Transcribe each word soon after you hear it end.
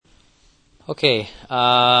Okay,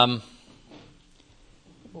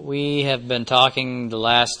 we have been talking the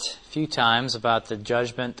last few times about the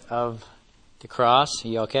judgment of the cross. Are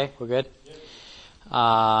you okay? We're good?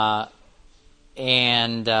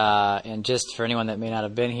 And just for anyone that may not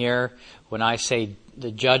have been here, when I say the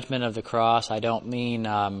judgment of the cross, I don't mean,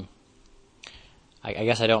 I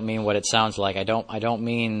guess I don't mean what it sounds like. I don't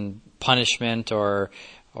mean punishment or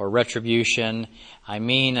retribution. I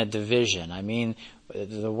mean a division. I mean,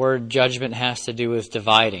 the word judgment has to do with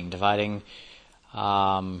dividing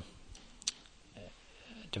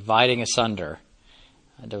asunder,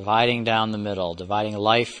 dividing down the middle, dividing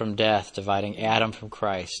life from death, dividing Adam from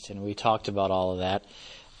Christ. And we talked about all of that.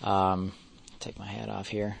 Take my hat off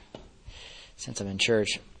here since I'm in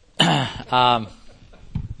church.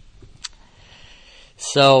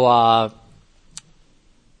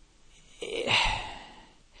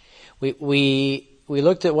 We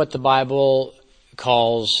looked at what the Bible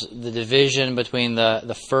calls the division between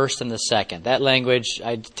the first and the second. That language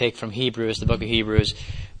I take from Hebrews, the book of Hebrews,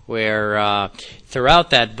 where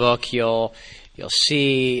throughout that book you'll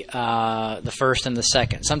see the first and the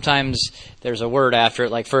second. Sometimes there's a word after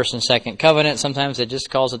it, like first and second covenant. Sometimes it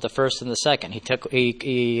just calls it the first and the second.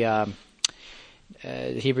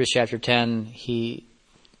 Hebrews chapter 10, he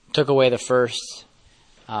took away the first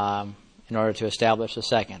in order to establish the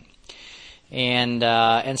second. And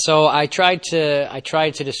so I tried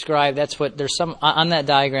to describe. That's what there's some on that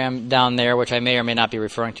diagram down there, which I may or may not be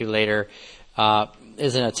referring to later,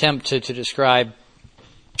 is an attempt to describe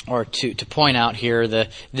or to point out here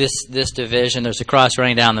this division. There's a cross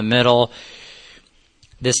running down the middle.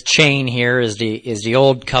 This chain here is the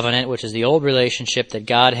old covenant, which is the old relationship that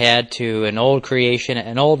God had to an old creation,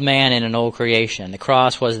 an old man and an old creation. The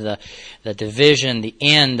cross was the division, the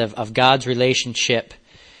end of God's relationship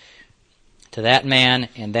to that man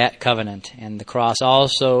and that covenant. And the cross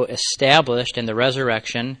also established in the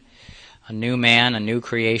resurrection a new man, a new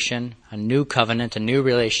creation, a new covenant, a new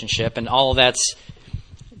relationship. And all of that's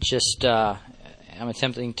just, I'm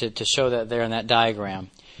attempting to show that there in that diagram.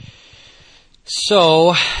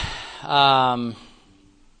 So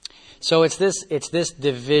it's this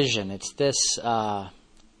division, it's this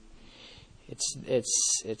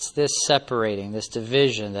separating, this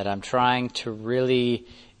division that I'm trying to really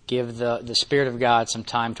give the Spirit of God some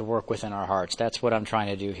time to work within our hearts. That's what I'm trying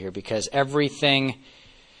to do here, because everything,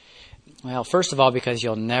 well, first of all, because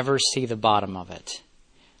you'll never see the bottom of it.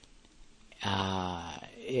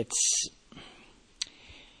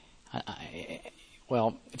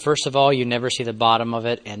 Well, first of all, you never see the bottom of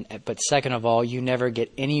it, but second of all, you never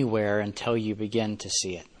get anywhere until you begin to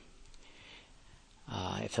see it.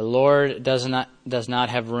 If the Lord does not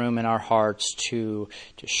have room in our hearts to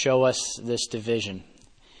show us this division,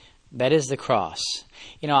 that is the cross.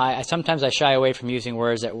 You know, sometimes I shy away from using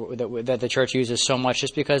words that the church uses so much,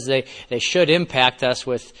 just because they should impact us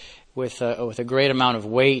with a great amount of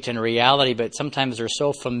weight and reality, but sometimes they're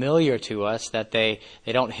so familiar to us that they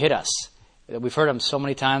don't hit us. We've heard them so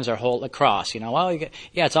many times. The cross. You know, well,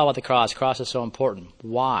 yeah, it's all about the cross. Cross is so important.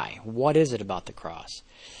 Why? What is it about the cross?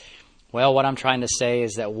 Well, what I'm trying to say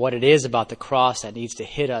is that what it is about the cross that needs to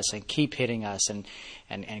hit us and keep hitting us and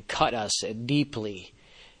cut us deeply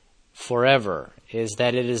forever is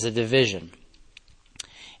that it is a division.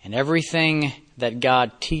 And everything that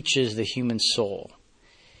God teaches the human soul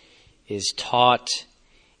is taught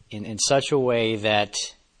in such a way that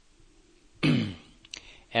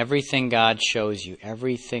everything God shows you,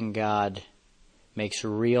 everything God makes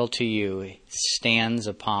real to you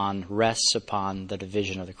rests upon the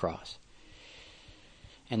division of the cross.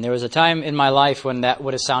 And there was a time in my life when that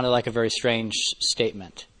would have sounded like a very strange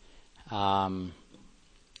statement.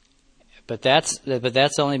 But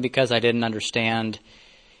that's only because I didn't understand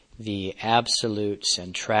the absolute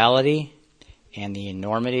centrality and the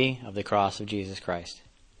enormity of the cross of Jesus Christ.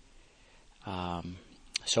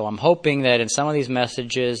 So I'm hoping that in some of these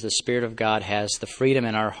messages, the Spirit of God has the freedom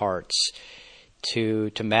in our hearts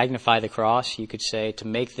to magnify the cross, you could say, to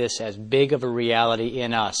make this as big of a reality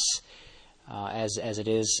in us as it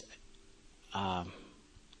is,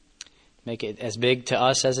 make it as big to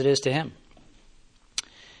us as it is to Him.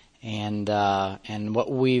 And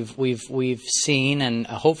what we've seen and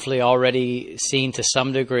hopefully already seen to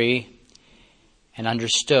some degree and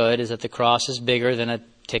understood is that the cross is bigger than a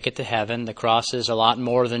ticket to heaven. The cross is a lot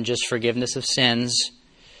more than just forgiveness of sins.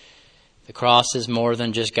 The cross is more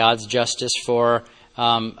than just God's justice for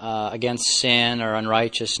against sin or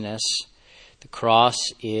unrighteousness. The cross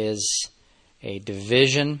is a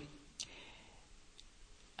division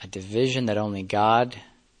that only God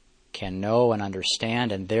can know and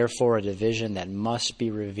understand, and therefore a division that must be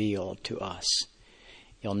revealed to us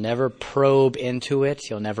You'll never probe into it.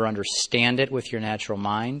 You'll never understand it with your natural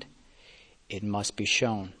mind. It must be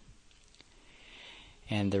shown.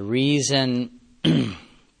 And the reason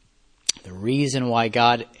why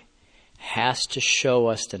God has to show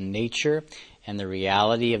us the nature and the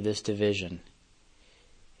reality of this division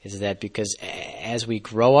is that because as we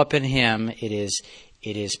grow up in Him, it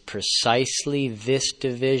is precisely this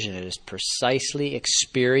division. It is precisely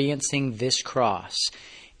experiencing this cross,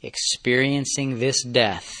 experiencing this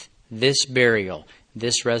death, this burial,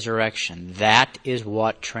 this resurrection. That is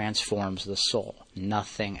what transforms the soul.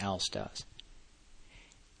 Nothing else does.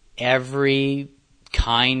 Every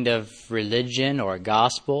kind of religion or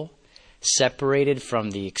gospel separated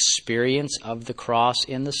from the experience of the cross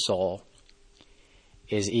in the soul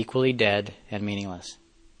is equally dead and meaningless.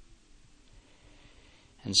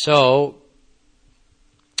 And so,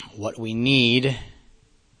 what we need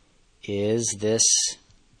is this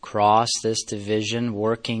cross, this division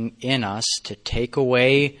working in us to take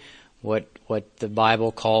away what the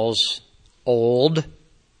Bible calls old,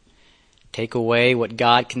 take away what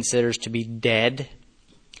God considers to be dead,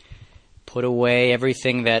 put away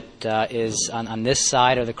everything that is on this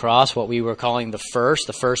side of the cross, what we were calling the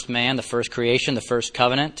first man, the first creation, the first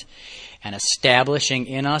covenant, and establishing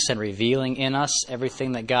in us and revealing in us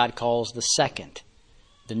everything that God calls the second,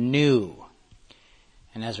 the new.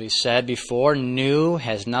 And as we said before, new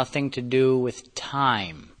has nothing to do with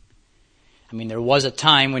time. I mean, there was a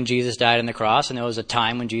time when Jesus died on the cross, and there was a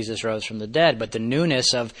time when Jesus rose from the dead. But the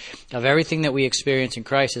newness of everything that we experience in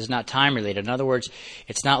Christ is not time-related. In other words,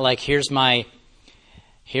 it's not like, here's my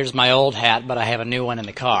old hat, but I have a new one in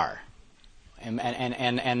the car.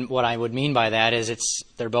 And what I would mean by that is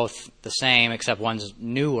they're both the same, except one's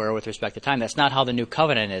newer with respect to time. That's not how the new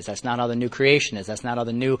covenant is. That's not how the new creation is. That's not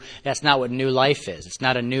what new life is. It's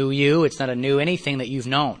not a new you. It's not a new anything that you've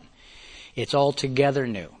known. It's altogether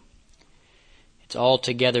new. It's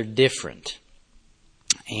altogether different.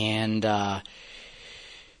 And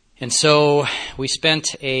so we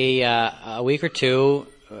spent a week or two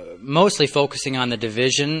mostly focusing on the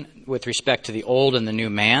division with respect to the old and the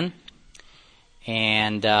new man.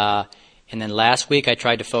 And then last week I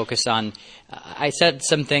tried to focus on. I said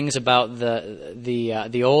some things about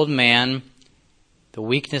the old man, the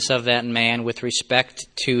weakness of that man with respect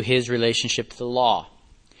to his relationship to the law,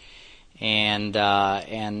 and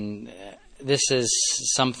this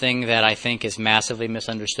is something that I think is massively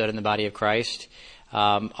misunderstood in the body of Christ.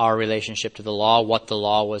 Our relationship to the law, what the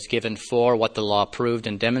law was given for, what the law proved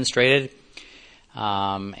and demonstrated.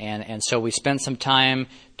 And so we spent some time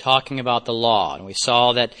talking about the law, and we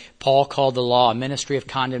saw that Paul called the law a ministry of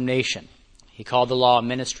condemnation. He called the law a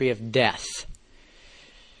ministry of death.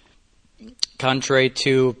 Contrary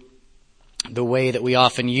to the way that we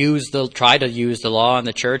often try to use the law in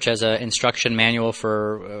the church as an instruction manual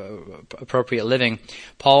for appropriate living,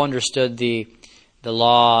 Paul understood the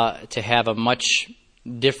law to have a much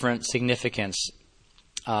different significance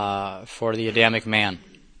for the Adamic man.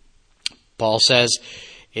 Paul says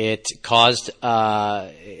it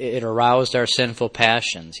aroused our sinful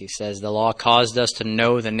passions. He says the law caused us to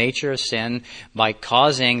know the nature of sin by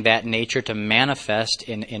causing that nature to manifest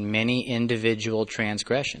in many individual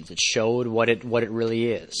transgressions. It showed what it really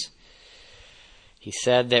is. He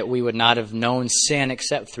said that we would not have known sin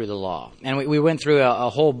except through the law. And we went through a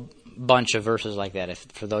whole bunch of verses like that.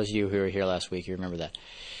 For those of you who were here last week, you remember that.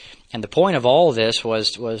 And the point of all this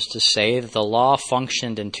was to say that the law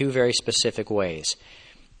functioned in two very specific ways.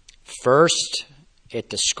 First, it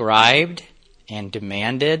described and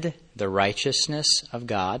demanded the righteousness of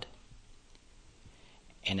God.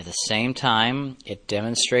 And at the same time, it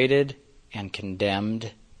demonstrated and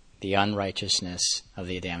condemned the unrighteousness of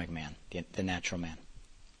the Adamic man, the natural man.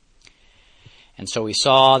 And so we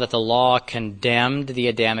saw that the law condemned the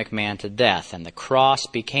Adamic man to death, and the cross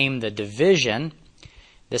became the division.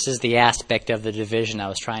 This is the aspect of the division I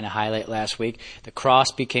was trying to highlight last week. The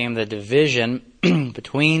cross became the division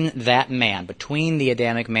between that man, between the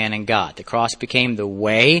Adamic man and God. The cross became the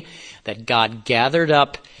way that God gathered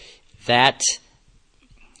up that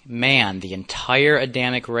man, the entire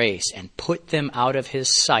Adamic race, and put them out of his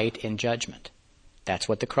sight in judgment. That's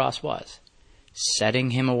what the cross was,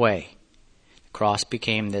 setting him away. The cross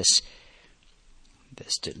became this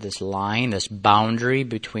line, this boundary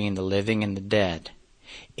between the living and the dead.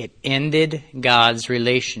 It ended God's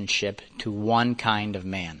relationship to one kind of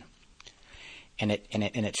man. And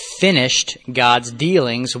it finished God's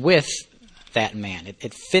dealings with that man.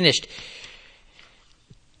 It finished.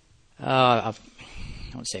 I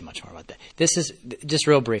won't say much more about that. This is, just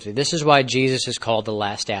real briefly, this is why Jesus is called the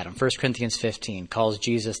last Adam. 1 Corinthians 15 calls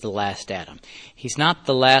Jesus the last Adam. He's not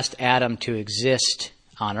the last Adam to exist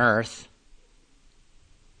on earth.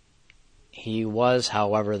 He was,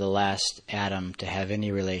 however, the last Adam to have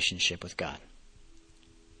any relationship with God.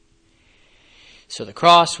 So the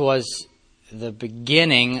cross was the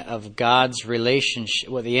beginning of God's relationship,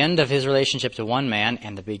 well, the end of his relationship to one man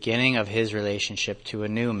and the beginning of his relationship to a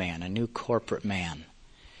new man, a new corporate man.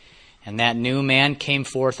 And that new man came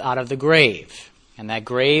forth out of the grave. And that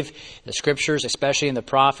grave, the scriptures, especially in the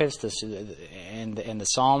prophets and the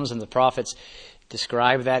Psalms and the prophets,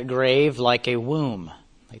 describe that grave like a womb,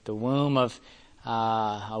 like the womb of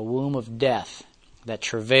a womb of death that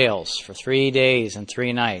travails for 3 days and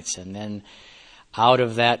 3 nights, and then out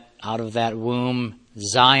of that womb,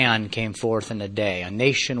 Zion came forth in a day. A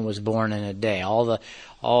nation was born in a day. All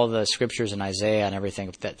the scriptures in Isaiah and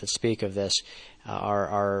everything that speak of this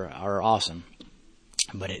are awesome.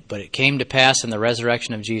 But it came to pass in the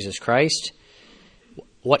resurrection of Jesus Christ.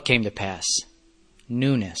 What came to pass?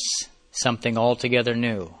 Newness, something altogether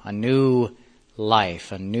new, a new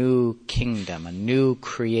life, a new kingdom, a new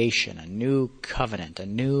creation, a new covenant, a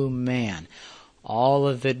new man. All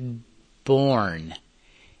of it born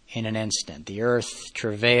in an instant. The earth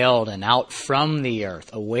travailed, and out from the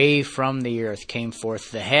earth, away from the earth, came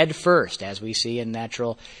forth the head first, as we see in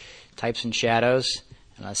natural types and shadows,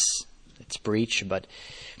 unless it's breech, but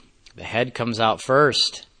the head comes out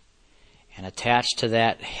first, and attached to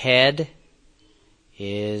that head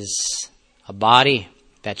is a body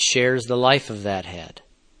that shares the life of that head.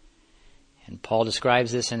 And Paul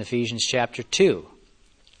describes this in Ephesians chapter 2.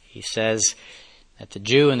 He says that the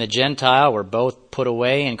Jew and the Gentile were both put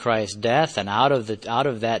away in Christ's death, and out of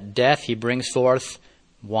that death he brings forth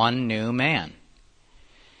one new man.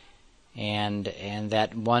 And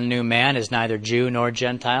that one new man is neither Jew nor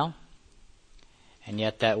Gentile, and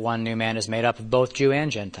yet that one new man is made up of both Jew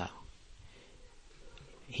and Gentile.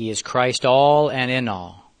 He is Christ all and in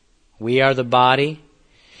all. We are the body.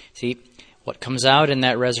 See, what comes out in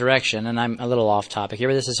that resurrection, and I'm a little off topic here,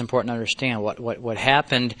 but this is important to understand. What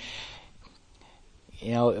happened,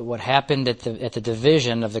 what happened at the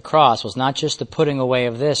division of the cross was not just the putting away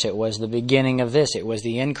of this; it was the beginning of this. It was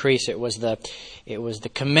the increase. It was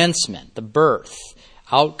the commencement, the birth.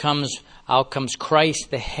 Out comes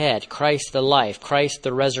Christ the head, Christ the life, Christ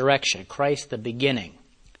the resurrection, Christ the beginning,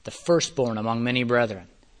 the firstborn among many brethren,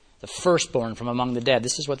 the firstborn from among the dead.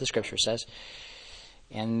 This is what the Scripture says.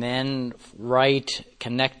 And then, right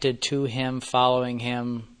connected to him, following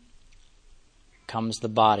him, comes the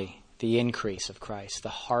body, the increase of Christ, the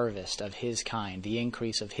harvest of his kind, the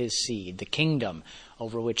increase of his seed, the kingdom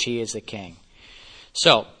over which he is the king.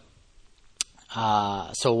 So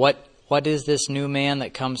what is this new man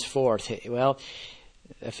that comes forth? Well,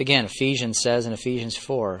 Ephesians says in Ephesians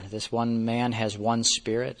 4, this one man has one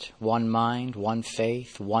spirit, one mind, one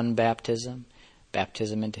faith, one baptism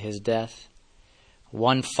into his death.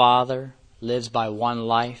 One Father, lives by one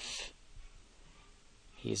life.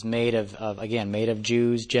 He's made of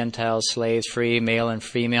Jews, Gentiles, slaves, free, male and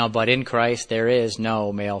female. But in Christ there is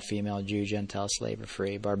no male, female, Jew, Gentile, slave or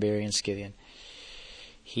free, barbarian, Scythian.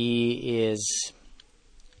 He is,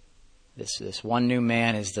 this one new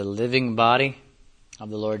man is the living body of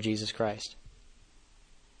the Lord Jesus Christ.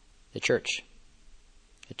 The church.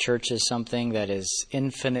 The church is something that is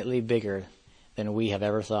infinitely bigger than we have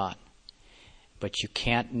ever thought. But you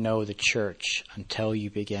can't know the church until you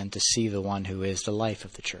begin to see the one who is the life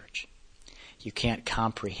of the church. You can't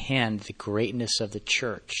comprehend the greatness of the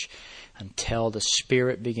church until the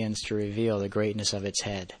Spirit begins to reveal the greatness of its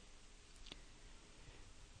head.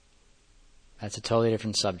 That's a totally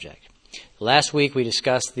different subject. Last week we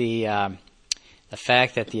discussed the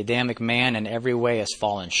fact that the Adamic man in every way has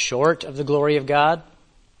fallen short of the glory of God,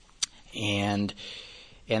 and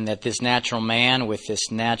that this natural man with this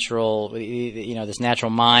natural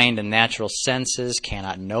mind and natural senses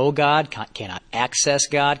cannot know God, cannot access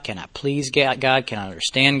God, cannot please God, cannot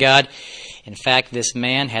understand God. In fact, this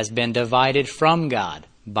man has been divided from God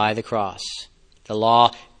by the cross. The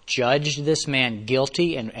law judged this man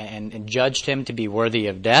guilty and judged him to be worthy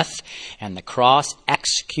of death, and the cross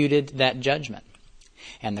executed that judgment.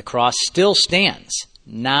 And the cross still stands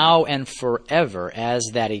now and forever as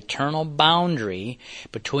that eternal boundary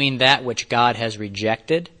between that which God has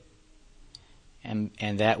rejected and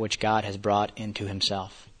that which God has brought into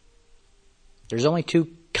himself. There's only two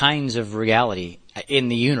kinds of reality in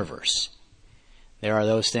the universe. There are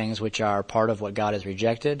those things which are part of what God has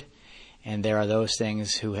rejected, and there are those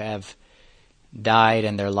things who have died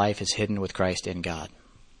and their life is hidden with Christ in God.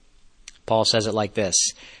 Paul says it like this: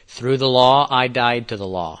 through the law I died to the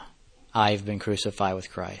law. I've been crucified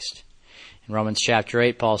with Christ. In Romans chapter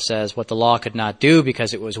 8, Paul says, what the law could not do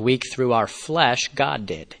because it was weak through our flesh, God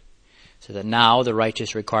did. so that now the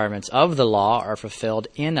righteous requirements of the law are fulfilled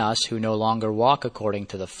in us who no longer walk according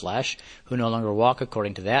to the flesh, who no longer walk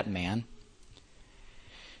according to that man,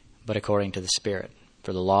 but according to the Spirit.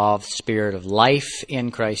 For the law of the Spirit of life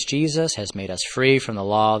in Christ Jesus has made us free from the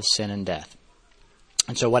law of sin and death.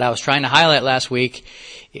 And so what I was trying to highlight last week,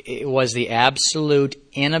 it was the absolute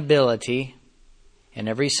inability, in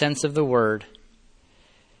every sense of the word,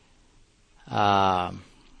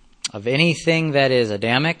 of anything that is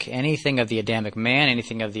Adamic, anything of the Adamic man,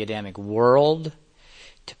 anything of the Adamic world,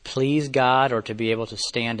 to please God or to be able to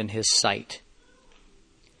stand in His sight.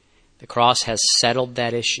 The cross has settled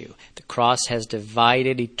that issue. The cross has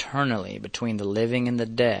divided eternally between the living and the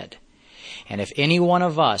dead. And if any one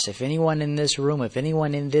of us, if anyone in this room, if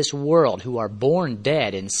anyone in this world who are born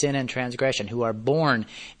dead in sin and transgression, who are born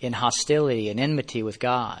in hostility and enmity with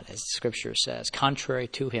God, as the Scripture says, contrary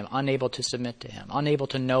to Him, unable to submit to Him, unable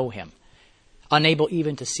to know Him, unable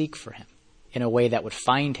even to seek for Him in a way that would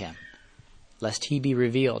find Him, lest He be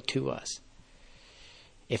revealed to us.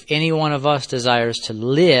 If any one of us desires to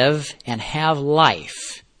live and have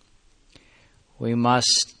life, we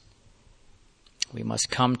must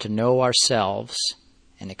come to know ourselves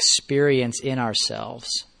and experience in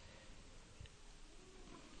ourselves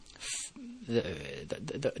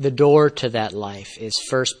the door to that life is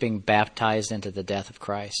first being baptized into the death of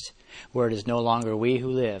Christ, where it is no longer we who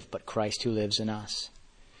live, but Christ who lives in us.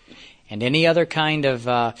 And any other kind of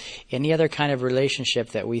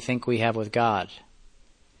relationship that we think we have with God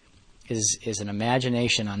is an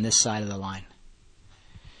imagination on this side of the line.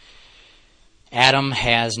 Adam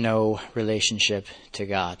has no relationship to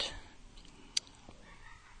God.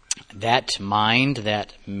 That mind,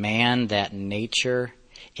 that man, that nature,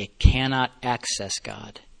 it cannot access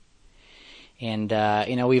God. And,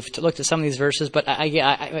 we've looked at some of these verses, but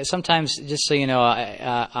I sometimes, just so you know,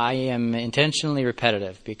 I am intentionally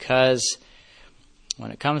repetitive because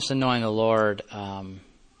when it comes to knowing the Lord,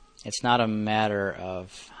 it's not a matter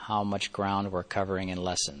of how much ground we're covering in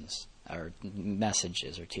lessons or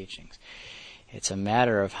messages or teachings. It's a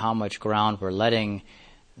matter of how much ground we're letting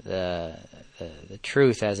the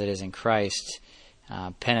truth as it is in Christ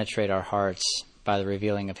penetrate our hearts by the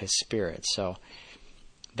revealing of His Spirit. So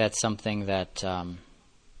that's something that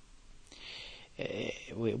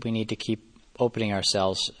we need to keep opening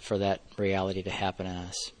ourselves for that reality to happen in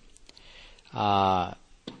us.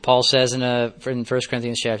 Paul says in 1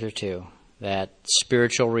 Corinthians chapter 2 that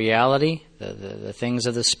spiritual reality, the things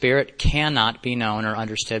of the Spirit, cannot be known or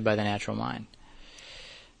understood by the natural mind.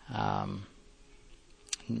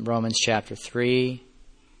 Romans chapter 3,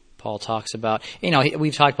 Paul talks about,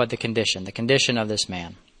 we've talked about the condition of this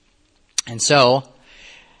man. And so,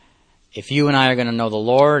 if you and I are going to know the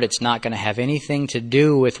Lord, it's not going to have anything to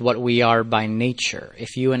do with what we are by nature.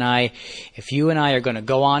 If you and I are going to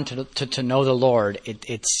go on to know the Lord,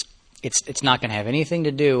 it's not going to have anything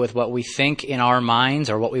to do with what we think in our minds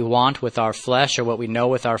or what we want with our flesh or what we know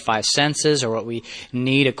with our five senses or what we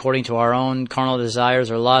need according to our own carnal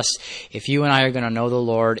desires or lusts. If you and I are going to know the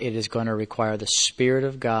Lord, it is going to require the Spirit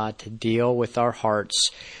of God to deal with our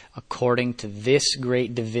hearts according to this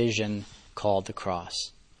great division called the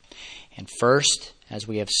cross. And first, as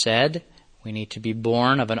we have said, we need to be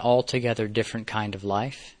born of an altogether different kind of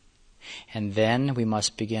life. And then we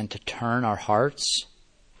must begin to turn our hearts.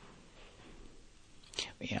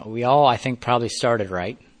 We all, I think, probably started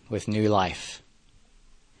right with new life.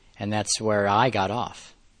 And that's where I got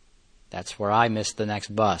off. That's where I missed the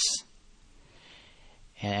next bus.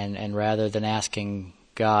 And rather than asking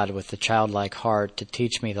God with the childlike heart to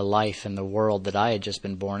teach me the life and the world that I had just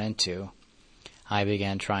been born into, I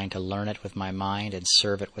began trying to learn it with my mind and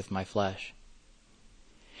serve it with my flesh.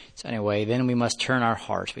 So anyway, then we must turn our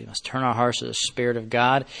hearts. We must turn our hearts to the Spirit of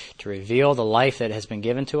God to reveal the life that has been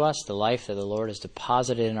given to us, the life that the Lord has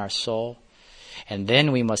deposited in our soul. And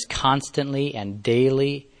then we must constantly and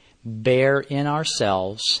daily bear in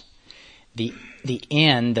ourselves the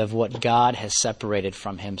end of what God has separated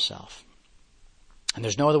from Himself. And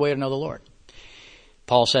there's no other way to know the Lord.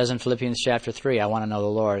 Paul says in Philippians chapter 3, I want to know the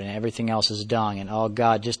Lord, and everything else is dung, and oh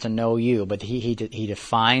God, just to know you. But he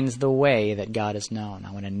defines the way that God is known.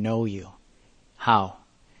 I want to know you. How?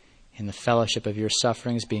 In the fellowship of your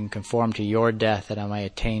sufferings, being conformed to your death, that I may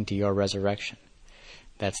attain to your resurrection.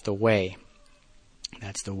 That's the way.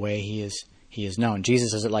 That's the way he is known.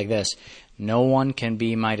 Jesus says it like this: no one can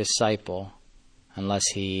be my disciple unless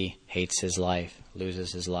he hates his life,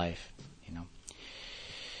 loses his life.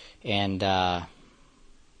 And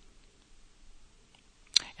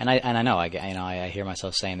I know I hear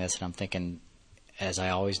myself saying this, and I'm thinking, as I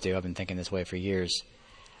always do, I've been thinking this way for years.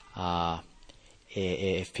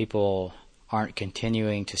 If people aren't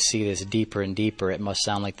continuing to see this deeper and deeper, it must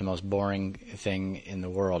sound like the most boring thing in the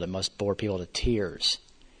world. It must bore people to tears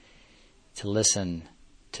to listen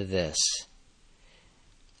to this.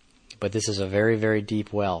 But this is a very, very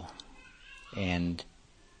deep well. And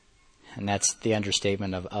that's the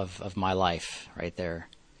understatement of my life right there.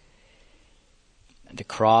 The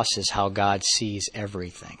cross is how God sees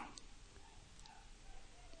everything.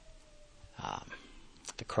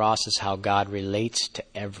 The cross is how God relates to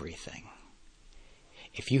everything.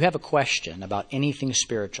 If you have a question about anything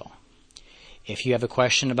spiritual, if you have a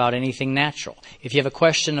question about anything natural, if you have a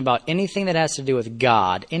question about anything that has to do with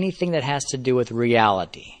God, anything that has to do with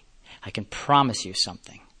reality, I can promise you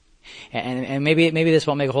something. And maybe this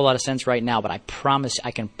won't make a whole lot of sense right now, but I promise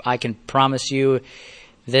I can promise you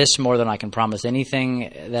this more than I can promise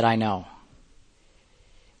anything that I know.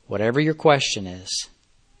 Whatever your question is,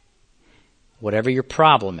 whatever your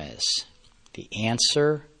problem is, the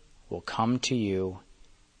answer will come to you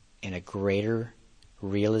in a greater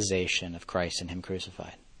realization of Christ and Him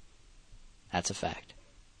crucified. That's a fact.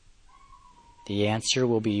 The answer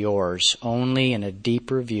will be yours only in a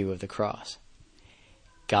deeper view of the cross.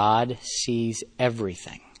 God sees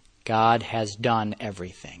everything. God has done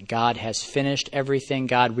everything. God has finished everything.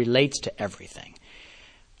 God relates to everything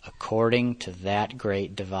according to that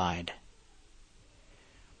great divide.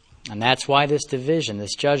 And that's why this division,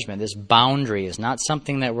 this judgment, this boundary is not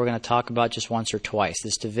something that we're going to talk about just once or twice.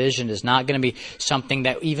 This division is not going to be something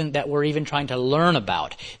that we're even trying to learn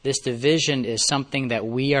about. This division is something that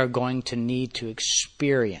we are going to need to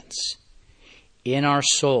experience in our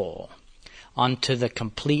soul unto the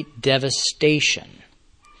complete devastation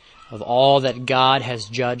of all that God has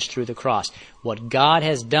judged through the cross. What God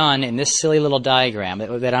has done in this silly little diagram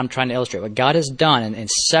that I'm trying to illustrate, what God has done in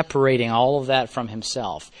separating all of that from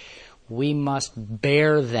Himself, we must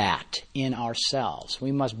bear that in ourselves.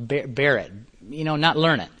 We must bear it. Not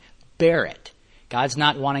learn it. Bear it. God's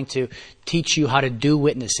not wanting to teach you how to do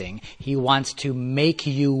witnessing. He wants to make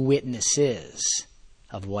you witnesses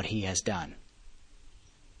of what He has done.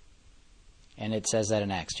 And it says that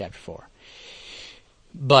in Acts chapter 4.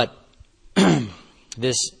 But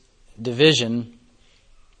this division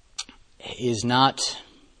is not,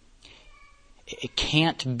 it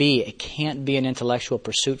can't be an intellectual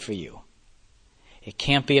pursuit for you. It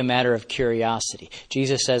can't be a matter of curiosity.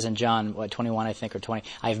 Jesus says in John 21, I think, or 20,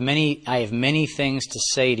 I have many things to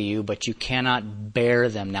say to you, but you cannot bear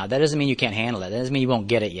them now. That doesn't mean you can't handle it. That doesn't mean you won't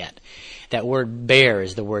get it yet. That word bear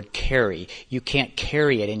is the word carry. You can't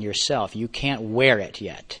carry it in yourself. You can't wear it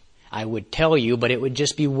yet. I would tell you, but it would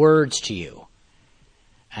just be words to you.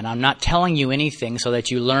 And I'm not telling you anything so that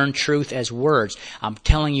you learn truth as words. I'm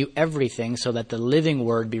telling you everything so that the living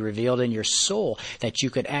word be revealed in your soul, that you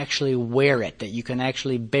could actually wear it, that you can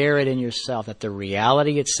actually bear it in yourself, that the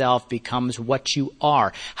reality itself becomes what you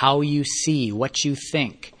are, how you see, what you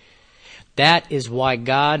think. That is why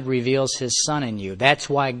God reveals His Son in you. That's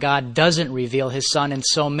why God doesn't reveal His Son in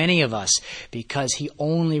so many of us, because He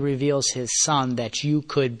only reveals His Son that you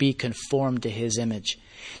could be conformed to His image,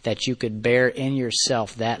 that you could bear in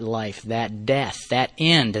yourself that life, that death, that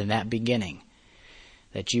end and that beginning,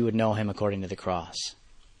 that you would know Him according to the cross.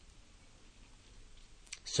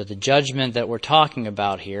 So the judgment that we're talking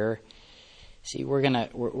about here, see, we're going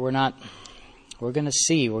to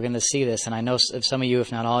see this, and I know some of you,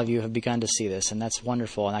 if not all of you, have begun to see this, and that's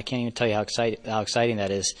wonderful, and I can't even tell you how exciting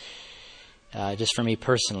that is, just for me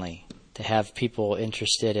personally, to have people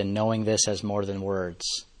interested in knowing this as more than words.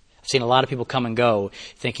 I've seen a lot of people come and go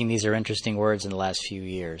thinking these are interesting words in the last few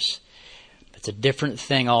years. It's a different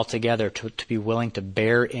thing altogether to be willing to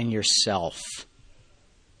bear in yourself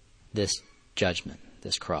this judgment,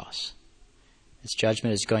 this cross. This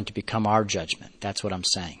judgment is going to become our judgment. That's what I'm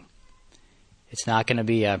saying. It's not going to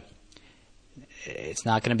be an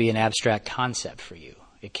abstract concept for you.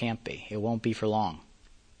 It can't be. It won't be for long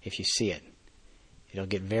if you see it. It'll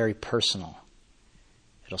get very personal.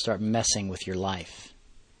 It'll start messing with your life.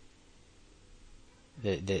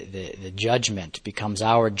 The judgment becomes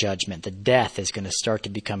our judgment. The death is going to start to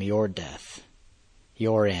become your death,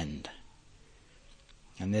 your end.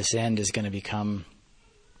 And this end is going to become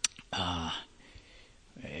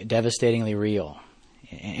devastatingly real.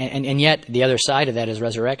 And yet, the other side of that is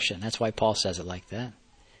resurrection. That's why Paul says it like that.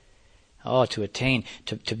 Oh, to attain,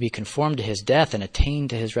 to be conformed to His death and attain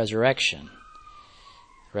to His resurrection.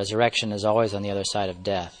 Resurrection is always on the other side of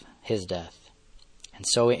death, His death. And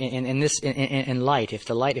so in light,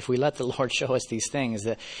 if we let the Lord show us these things,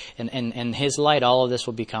 that in His light, all of this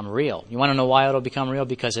will become real. You want to know why it'll become real?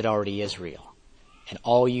 Because it already is real. And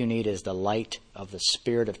all you need is the light of the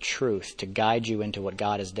Spirit of truth to guide you into what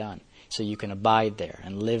God has done, so you can abide there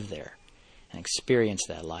and live there and experience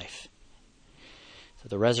that life. So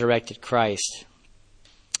the resurrected Christ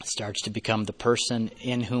starts to become the person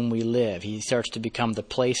in whom we live. He starts to become the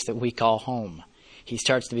place that we call home. He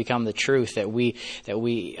starts to become the truth that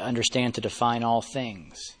we understand to define all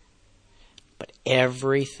things. But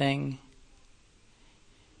everything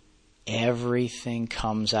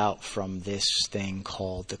comes out from this thing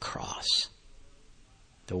called the cross.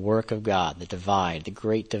 The work of God, the divide, the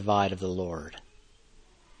great divide of the Lord.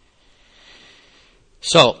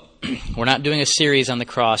 So, we're not doing a series on the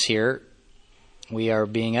cross here. We are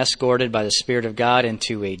being escorted by the Spirit of God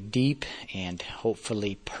into a deep and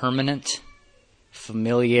hopefully permanent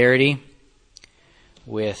familiarity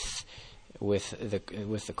with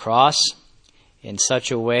the cross in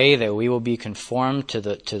such a way that we will be conformed to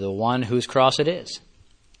the one whose cross it is.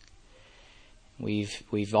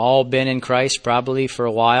 We've all been in Christ probably for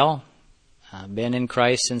a while, been in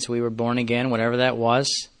Christ since we were born again, whatever that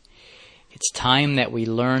was. It's time that we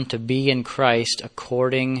learn to be in Christ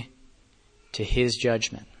according to His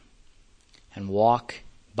judgment and walk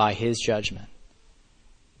by His judgment.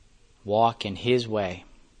 Walk in His way.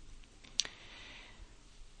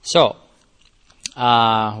 So,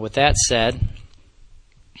 with that said,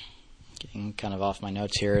 getting kind of off my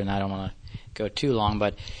notes here, and I don't want to go too long,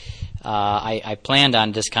 but I planned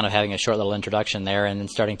on just kind of having a short little introduction there and then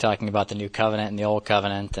starting talking about the New Covenant and the Old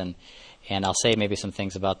Covenant, and I'll say maybe some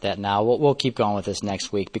things about that now. We'll keep going with this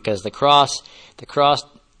next week, because the cross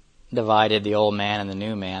divided the old man and the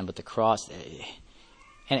new man, but the cross,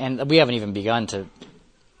 and we haven't even begun to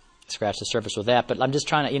scratch the surface with that, but I'm just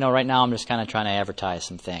trying to, right now I'm just kind of trying to advertise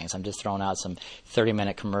some things. I'm just throwing out some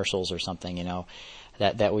 30-minute commercials or something,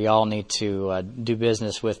 that we all need to do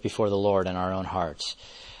business with before the Lord in our own hearts.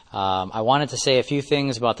 I wanted to say a few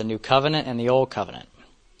things about the New Covenant and the Old Covenant.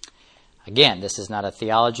 Again, this is not a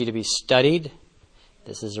theology to be studied.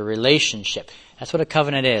 This is a relationship. That's what a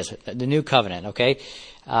covenant is, the New Covenant, okay?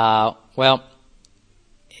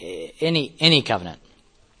 Any covenant.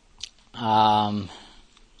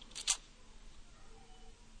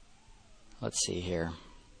 Let's see here.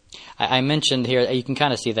 I mentioned here, you can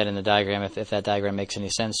kind of see that in the diagram, if that diagram makes any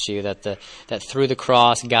sense to you, that through the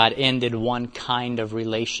cross, God ended one kind of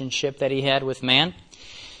relationship that He had with man.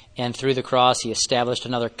 And through the cross, He established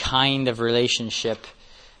another kind of relationship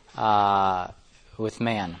with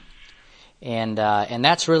man. And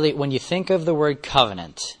that's really, when you think of the word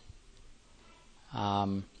covenant,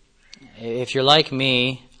 if you're like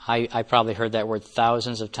me, I probably heard that word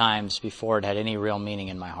thousands of times before it had any real meaning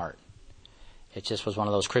in my heart. It just was one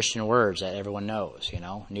of those Christian words that everyone knows,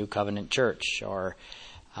 New Covenant Church, or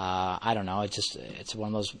I don't know. It's one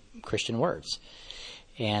of those Christian words,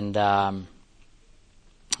 but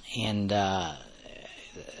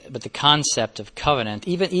the concept of covenant,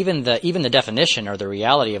 even the definition or the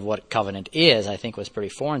reality of what covenant is, I think was pretty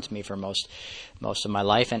foreign to me for most of my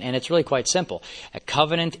life, and it's really quite simple. A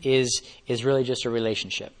covenant is really just a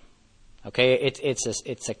relationship. Okay,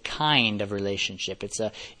 it's a kind of relationship. It's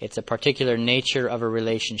a particular nature of a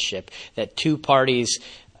relationship that two parties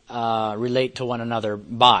relate to one another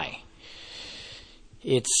by.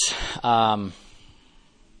 It's I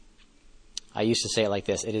used to say it like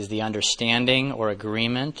this: it is the understanding or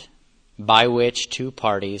agreement by which two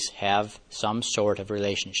parties have some sort of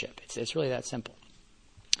relationship. It's really that simple.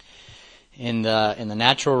 In the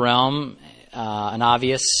natural realm, an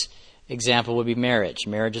obvious example would be marriage.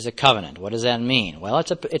 Marriage is a covenant. What does that mean? Well,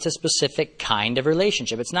 it's a specific kind of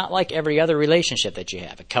relationship. It's not like every other relationship that you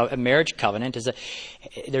have. A marriage covenant is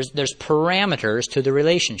there's parameters to the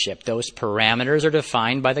relationship. Those parameters are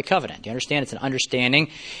defined by the covenant. You understand? It's an understanding.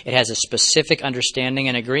 It has a specific understanding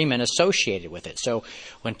and agreement associated with it. So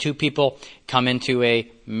when two people come into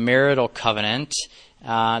a marital covenant,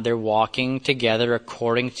 they're walking together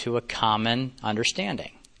according to a common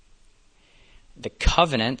understanding. The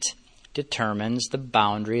covenant determines the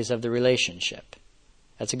boundaries of the relationship.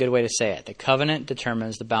 That's a good way to say it. The covenant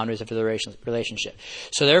determines the boundaries of the relationship.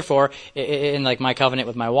 So therefore, in like my covenant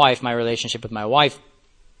with my wife, my relationship with my wife,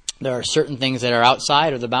 there are certain things that are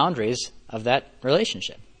outside of the boundaries of that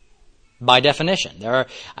relationship. By definition,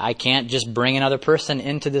 I can't just bring another person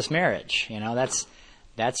into this marriage.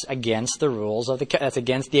 That's against the rules of that's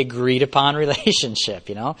against the agreed upon relationship.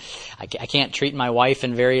 I can't treat my wife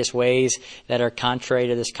in various ways that are contrary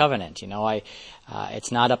to this covenant.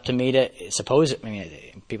 It's not up to me to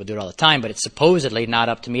people do it all the time, but it's supposedly not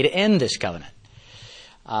up to me to end this covenant.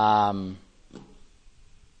 And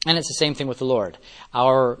it's the same thing with the Lord.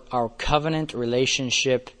 Our covenant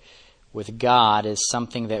relationship with God is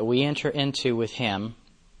something that we enter into with Him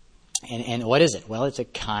And what is it? Well, it's a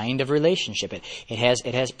kind of relationship. It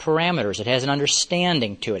has parameters. It has an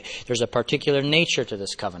understanding to it. There's a particular nature to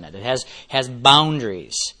this covenant. It has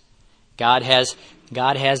boundaries. God has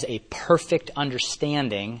a perfect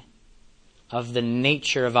understanding of the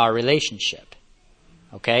nature of our relationship.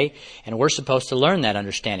 Okay? And we're supposed to learn that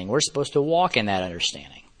understanding. We're supposed to walk in that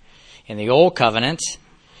understanding. In the Old Covenant,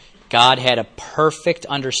 God had a perfect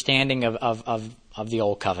understanding of the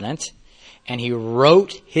Old Covenant, and He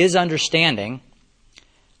wrote His understanding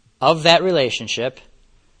of that relationship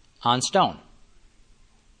on stone.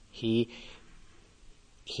 He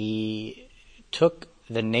took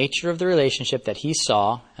the nature of the relationship that He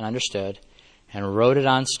saw and understood and wrote it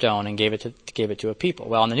on stone and gave it to a people.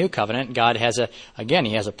 Well, in the New Covenant, God has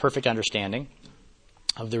He has a perfect understanding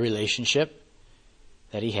of the relationship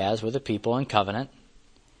that He has with the people in covenant,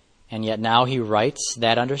 and yet now He writes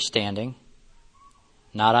that understanding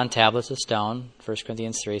not on tablets of stone, 1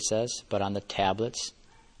 Corinthians 3 says, but on the tablets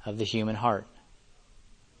of the human heart.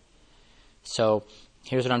 So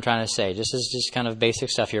here's what I'm trying to say. This is just kind of basic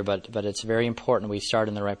stuff here, but it's very important we start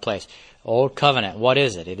in the right place. Old Covenant, what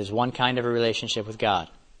is it? It is one kind of a relationship with God.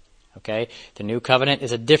 Okay? The New Covenant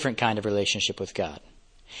is a different kind of relationship with God.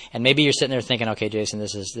 And maybe you're sitting there thinking, okay, Jason,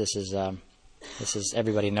 this is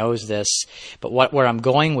everybody knows this. But where I'm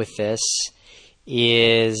going with this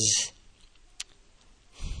is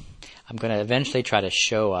I'm going to eventually try to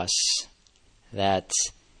show us that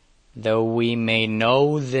though we may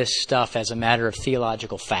know this stuff as a matter of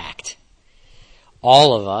theological fact,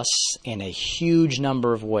 all of us, in a huge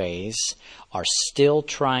number of ways, are still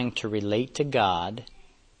trying to relate to God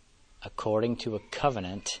according to a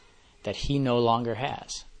covenant that He no longer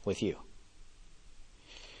has with you.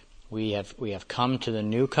 We have come to the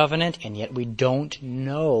new covenant, and yet we don't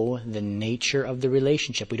know the nature of the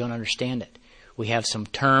relationship. We don't understand it. We have some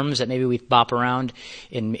terms that maybe we bop around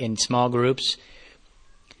in small groups.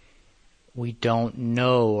 We don't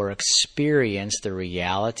know or experience the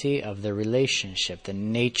reality of the relationship, the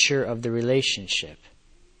nature of the relationship.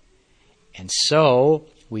 And so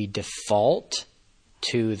we default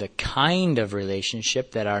to the kind of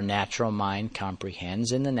relationship that our natural mind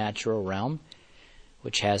comprehends in the natural realm,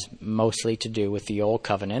 which has mostly to do with the Old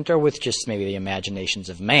Covenant or with just maybe the imaginations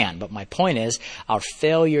of man. But my point is, our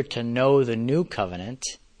failure to know the New Covenant,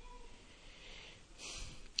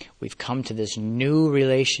 we've come to this new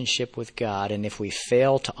relationship with God, and if we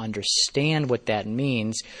fail to understand what that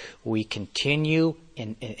means, we continue,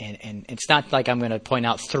 and it's not like I'm going to point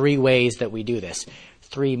out 3 ways that we do this.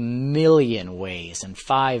 3 million ways and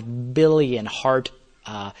 5 billion heart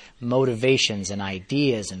motivations and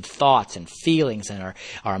ideas and thoughts and feelings, and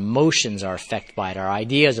our emotions are affected by it. Our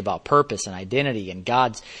ideas about purpose and identity and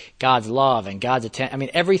God's love and God's attention. I mean,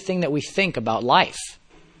 everything that we think about life,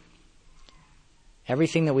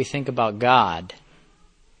 everything that we think about God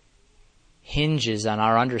hinges on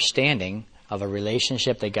our understanding of a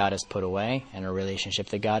relationship that God has put away and a relationship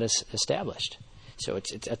that God has established. So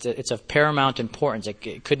it's of paramount importance.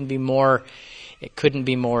 It couldn't be more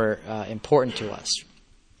important to us.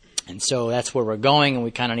 And so that's where we're going, and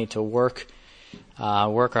we kind of need to work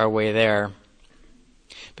our way there.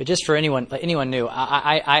 But just for anyone new,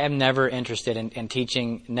 I am never interested in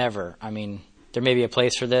teaching. Never. I mean, there may be a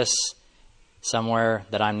place for this somewhere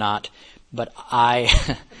that I'm not, but I'm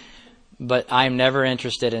never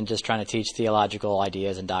interested in just trying to teach theological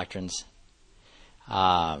ideas and doctrines,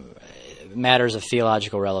 matters of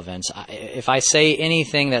theological relevance. If I say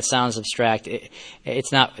anything that sounds abstract,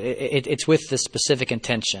 it's not. It's with the specific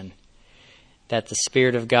intention that the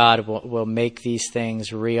Spirit of God will make these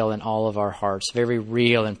things real in all of our hearts, very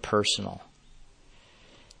real and personal.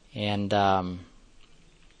 And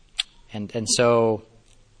so,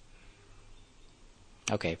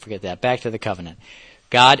 okay, forget that. Back to the covenant.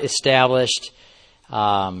 God established.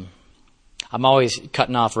 I'm always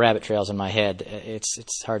cutting off rabbit trails in my head.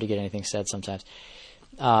 It's hard to get anything said sometimes.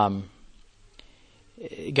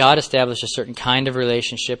 God established a certain kind of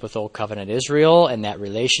relationship with Old Covenant Israel, and that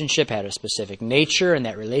relationship had a specific nature, and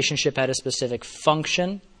that relationship had a specific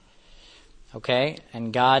function. Okay,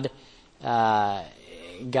 and God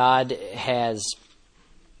has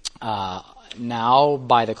now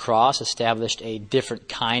by the cross established a different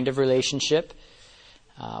kind of relationship.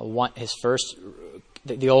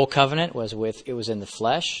 The Old Covenant was in the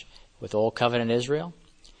flesh with Old Covenant Israel.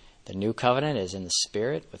 The New Covenant is in the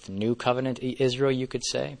Spirit with New Covenant Israel, you could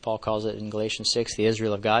say. Paul calls it in Galatians 6, the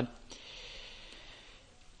Israel of God.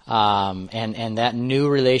 And that new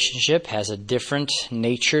relationship has a different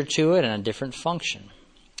nature to it and a different function.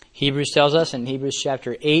 Hebrews tells us in Hebrews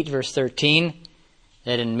chapter 8, verse 13,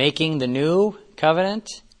 that in making the new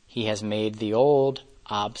covenant, He has made the old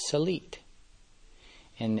obsolete.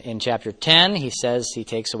 In chapter 10, he says he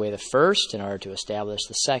takes away the first in order to establish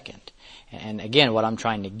the second. And again, what I'm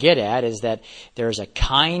trying to get at is that there's a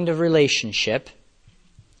kind of relationship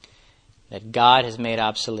that God has made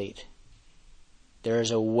obsolete. There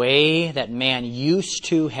is a way that man used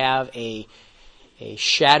to have a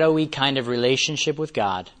shadowy kind of relationship with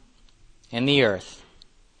God in the earth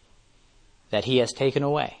that he has taken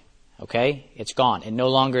away. Okay? It's gone. It no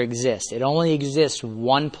longer exists. It only exists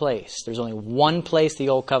one place. There's only one place the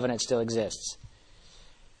old covenant still exists.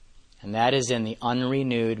 And that is in the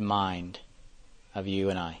unrenewed mind of you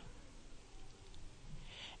and I.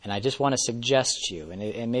 And I just want to suggest to you,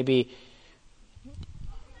 and maybe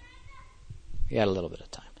we got a little bit of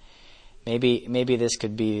time. Maybe this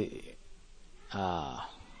could be the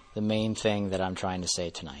main thing that I'm trying to say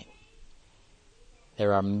tonight.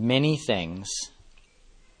 There are many things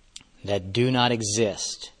that do not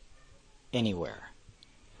exist anywhere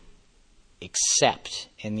except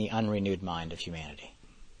in the unrenewed mind of humanity.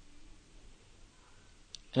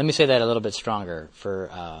 Let me say that a little bit stronger for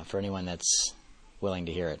anyone that's willing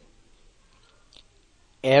to hear it.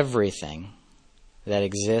 Everything that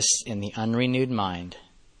exists in the unrenewed mind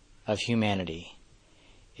of humanity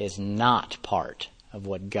is not part of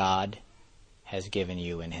what God has given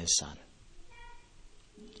you in His Son.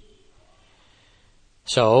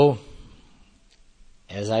 So,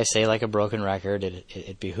 as I say, like a broken record,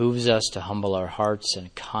 it behooves us to humble our hearts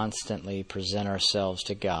and constantly present ourselves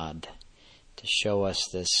to God to show us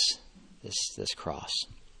this cross.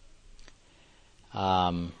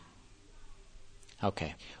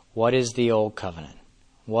 Okay, what is the old covenant?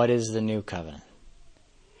 What is the new covenant?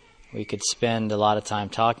 We could spend a lot of time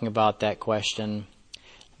talking about that question.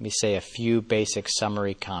 Let me say a few basic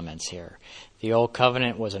summary comments here. The old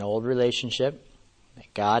covenant was an old relationship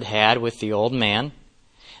that God had with the old man.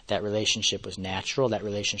 That relationship was natural. That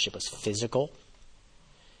relationship was physical.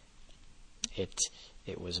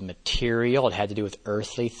 It was material. It had to do with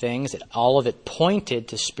earthly things. All of it pointed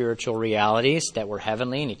to spiritual realities that were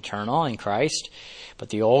heavenly and eternal in Christ. But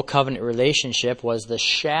the old covenant relationship was the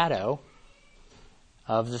shadow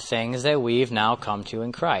of the things that we've now come to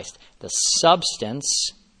in Christ. The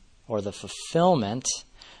substance or the fulfillment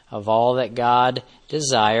of all that God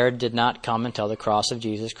desired did not come until the cross of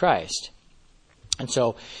Jesus Christ. And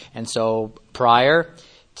so prior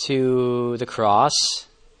to the cross,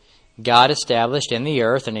 God established in the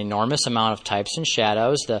earth an enormous amount of types and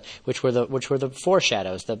shadows, which were the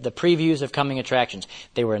foreshadows, the previews of coming attractions.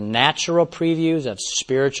 They were natural previews of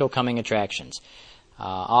spiritual coming attractions.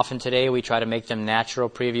 Often today we try to make them natural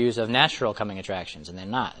previews of natural coming attractions, and they're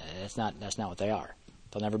not. That's not what they are.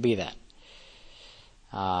 They'll never be that.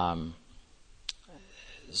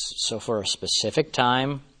 So for a specific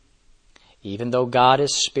time, even though God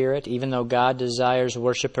is spirit, even though God desires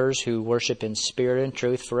worshipers who worship in spirit and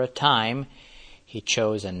truth for a time, He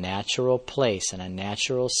chose a natural place and a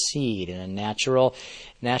natural seed and a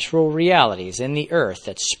natural realities in the earth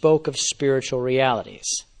that spoke of spiritual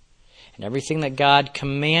realities. And everything that God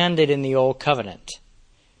commanded in the Old Covenant.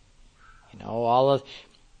 You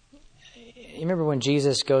remember when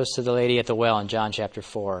Jesus goes to the lady at the well in John chapter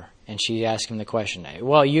 4, and she asks him the question,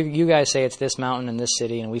 well, you guys say it's this mountain and this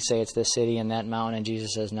city, and we say it's this city and that mountain, and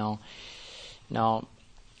Jesus says, no,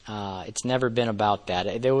 it's never been about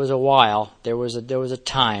that. There was a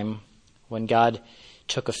time when God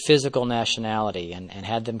took a physical nationality and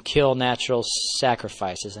had them kill natural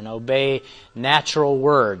sacrifices and obey natural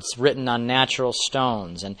words written on natural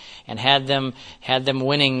stones and had them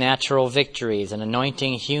winning natural victories and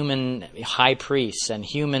anointing human high priests and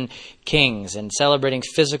human kings and celebrating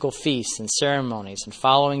physical feasts and ceremonies and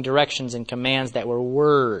following directions and commands that were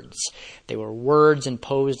words. They were words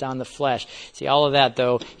imposed on the flesh. See, all of that,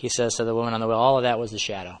 though, he says to the woman on the well, all of that was the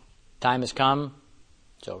shadow. Time has come,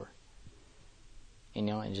 it's over. In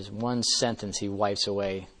just one sentence, he wipes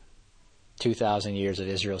away 2,000 years of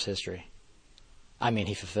Israel's history.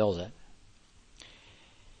 He fulfills it.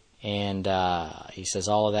 And he says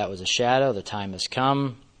all of that was a shadow. The time has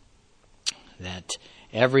come that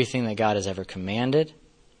everything that God has ever commanded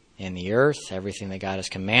in the earth, everything that God has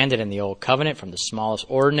commanded in the Old Covenant, from the smallest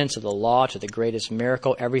ordinance of the law to the greatest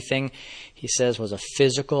miracle, everything, he says, was a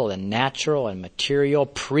physical and natural and material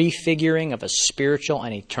prefiguring of a spiritual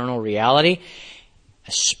and eternal reality.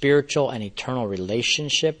 A spiritual and eternal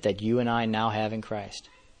relationship that you and I now have in Christ.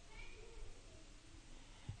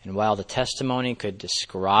 And while the testimony could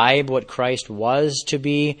describe what Christ was to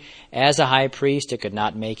be as a high priest, it could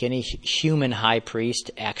not make any human high priest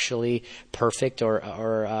actually perfect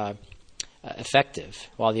or effective.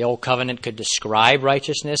 While the Old Covenant could describe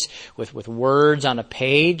righteousness with words on a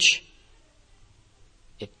page,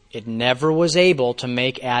 it never was able to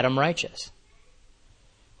make Adam righteous.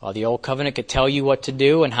 While the Old Covenant could tell you what to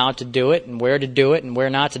do and how to do it and where to do it and where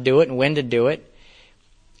not to do it and when to do it,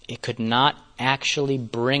 it could not actually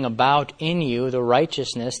bring about in you the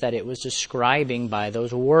righteousness that it was describing by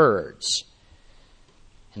those words.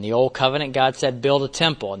 In the Old Covenant, God said, build a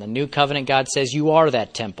temple. In the New Covenant, God says, you are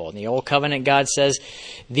that temple. In the Old Covenant, God says,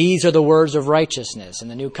 these are the words of righteousness. In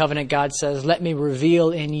the New Covenant, God says, let me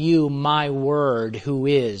reveal in you my word, who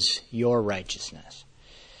is your righteousness.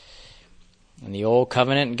 In the Old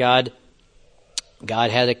Covenant, God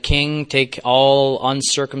had a king take all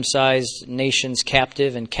uncircumcised nations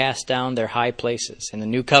captive and cast down their high places. In the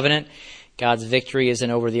New Covenant, God's victory isn't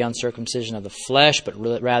over the uncircumcision of the flesh, but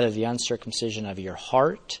rather the uncircumcision of your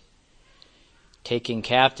heart. Taking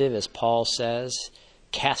captive, as Paul says,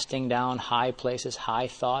 casting down high places, high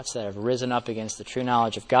thoughts that have risen up against the true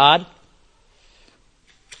knowledge of God.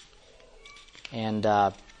 And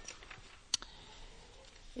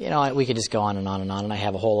we could just go on and on and on. And I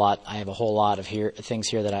have a whole lot of things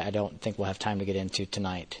here that I don't think we'll have time to get into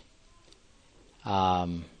tonight.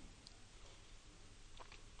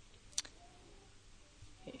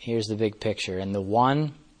 Here's the big picture. And the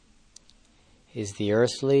one is the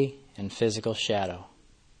earthly and physical shadow.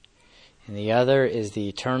 And the other is the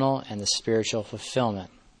eternal and the spiritual fulfillment.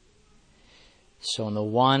 So in the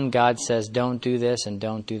one, God says, don't do this and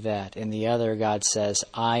don't do that. In the other, God says,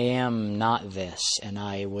 I am not this and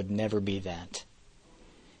I would never be that.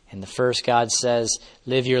 In the first, God says,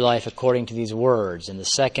 live your life according to these words. In the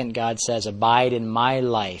second, God says, abide in my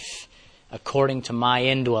life according to my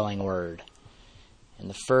indwelling word. In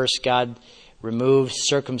the first, God removed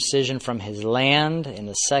circumcision from his land. In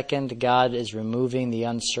the second, God is removing the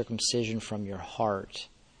uncircumcision from your heart.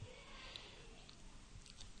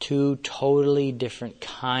 Two totally different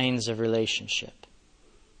kinds of relationship.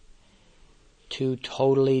 The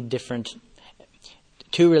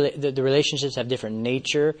relationships have different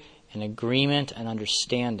nature and agreement and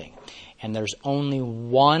understanding. And there's only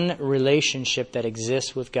one relationship that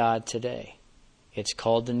exists with God today. It's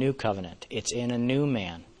called the New Covenant. It's in a new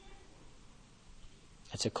man.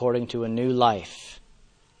 It's according to a new life.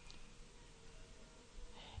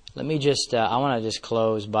 Let me just, I want to just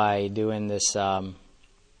close by doing this, the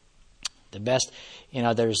best,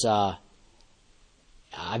 I've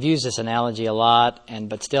used this analogy a lot,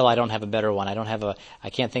 but still I don't have a better one. I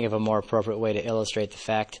can't think of a more appropriate way to illustrate the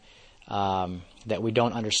fact that we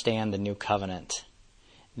don't understand the New Covenant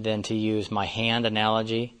than to use my hand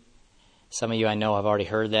analogy. Some of you I know have already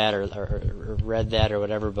heard that or read that or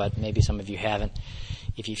whatever, but maybe some of you haven't.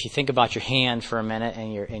 If you think about your hand for a minute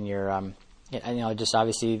and just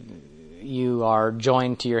obviously you are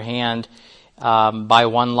joined to your hand by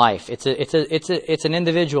one life. It's an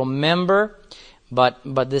individual member,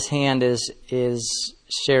 but this hand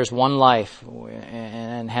shares one life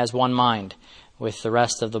and has one mind with the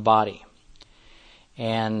rest of the body.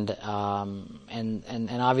 And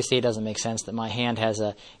obviously it doesn't make sense that my hand has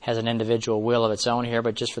an individual will of its own here,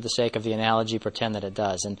 but just for the sake of the analogy, pretend that it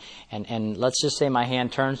does. And let's just say my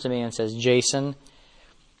hand turns to me and says, Jason,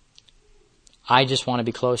 I just want to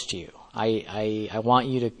be close to you. I want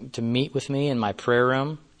you to meet with me in my prayer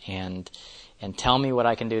room and tell me what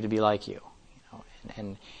I can do to be like you.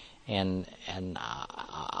 And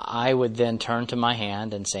I would then turn to my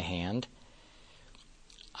hand and say, hand,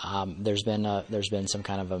 there's been some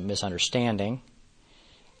kind of a misunderstanding.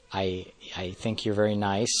 I think you're very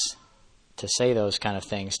nice to say those kind of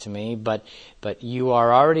things to me, but you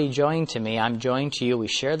are already joined to me. I'm joined to you. We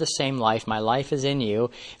share the same life. My life is in you,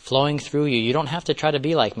 flowing through you. You don't have to try to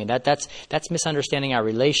be like me. That's misunderstanding our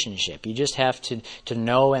relationship. You just have to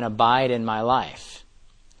know and abide in my life.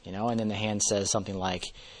 And then the hand says something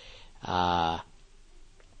like, yeah,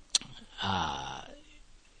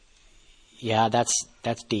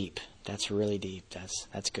 that's deep. That's really deep.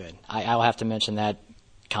 That's good. I'll have to mention that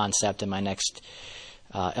concept in my next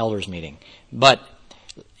elders meeting. But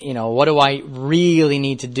what do I really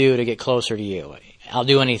need to do to get closer to you? I'll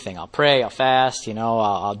do anything. I'll pray. I'll fast.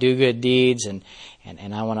 I'll do good deeds. And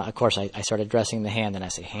I want to. Of course, I start addressing the hand, and I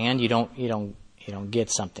say, hand, you don't get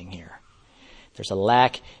something here. There's a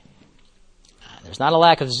lack. There's not a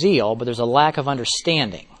lack of zeal, but there's a lack of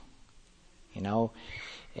understanding.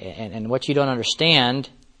 And what you don't understand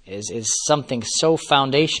is something so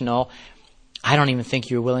foundational, I don't even think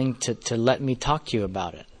you're willing to let me talk to you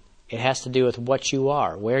about it. It has to do with what you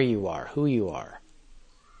are, where you are, who you are.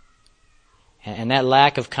 And that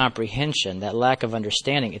lack of comprehension, that lack of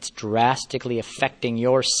understanding, it's drastically affecting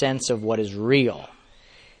your sense of what is real.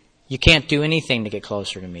 You can't do anything to get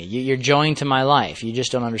closer to me. You're joined to my life. You just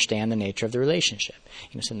don't understand the nature of the relationship.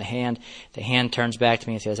 So the hand turns back to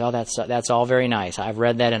me and says, "Oh, that's all very nice. I've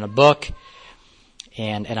read that in a book,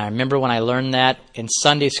 and I remember when I learned that in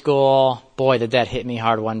Sunday school. Boy, did that hit me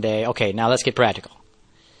hard one day. Okay, now let's get practical.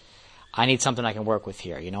 I need something I can work with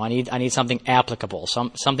here. I need something applicable,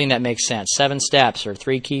 something that makes sense. 7 steps or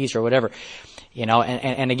 3 keys or whatever.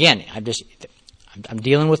 And again, I'm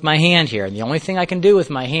dealing with my hand here, and the only thing I can do with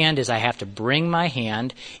my hand is I have to bring my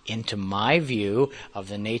hand into my view of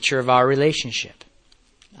the nature of our relationship.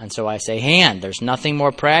 And so I say, hand, there's nothing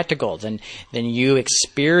more practical than you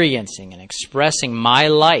experiencing and expressing my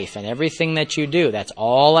life and everything that you do. That's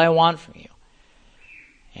all I want from you.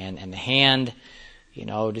 And the hand,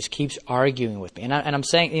 just keeps arguing with me. And I'm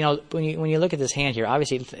saying, when you look at this hand here,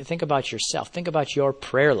 obviously think about yourself. Think about your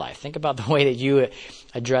prayer life. Think about the way that you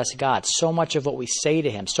address God. So much of what we say to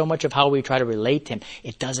Him, so much of how we try to relate to Him,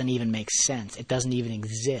 it doesn't even make sense. It doesn't even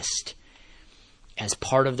exist as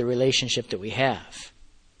part of the relationship that we have.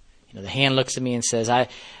 The hand looks at me and says,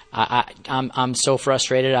 I'm so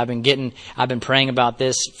frustrated. I've been praying about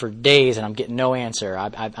this for days and I'm getting no answer.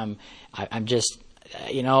 I'm just,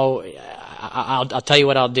 I'll tell you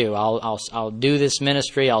what I'll do. I'll do this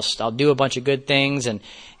ministry. I'll do a bunch of good things, and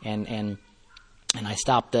I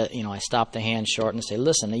stop the hand short and say,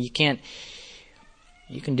 listen, you can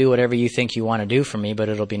do whatever you think you want to do for me, but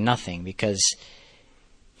it'll be nothing, because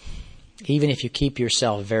even if you keep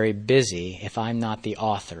yourself very busy, if I'm not the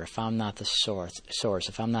author, if I'm not the source,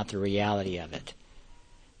 if I'm not the reality of it,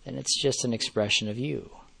 then it's just an expression of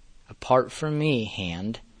you. Apart from me,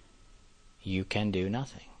 hand, you can do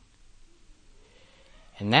nothing.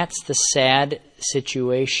 And that's the sad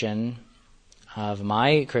situation of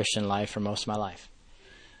my Christian life for most of my life.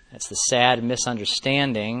 That's the sad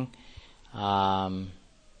misunderstanding that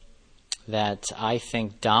I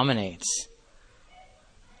think dominates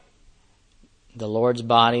the Lord's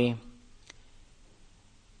body.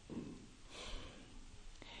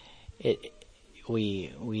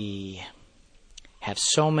 We have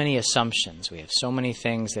so many assumptions. We have so many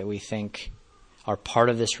things that we think are part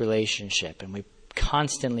of this relationship, and we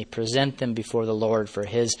constantly present them before the Lord for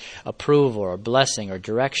His approval or blessing or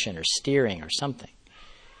direction or steering or something.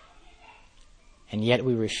 And yet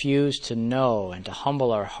we refuse to know and to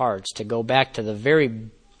humble our hearts, to go back to the very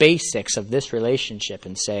basics of this relationship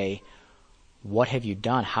and say, what have you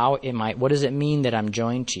done? What does it mean that I'm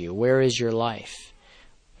joined to you? Where is your life?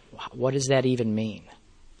 What does that even mean?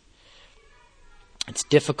 It's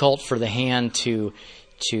difficult for the hand to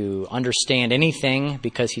understand anything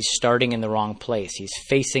because he's starting in the wrong place. He's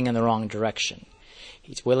facing in the wrong direction.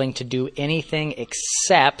 He's willing to do anything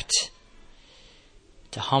except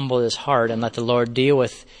to humble his heart and let the Lord deal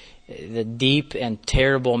with the deep and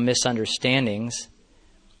terrible misunderstandings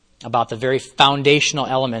about the very foundational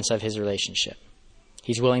elements of his relationship.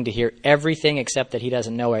 He's willing to hear everything except that he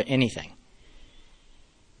doesn't know anything.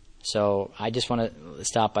 So I just want to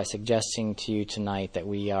stop by suggesting to you tonight that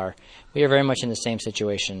we are very much in the same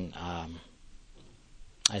situation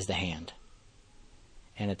as the hand.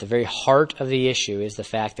 And at the very heart of the issue is the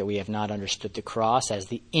fact that we have not understood the cross as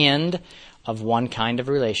the end of one kind of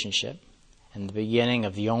relationship and the beginning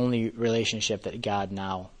of the only relationship that God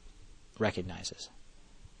now recognizes.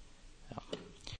 So.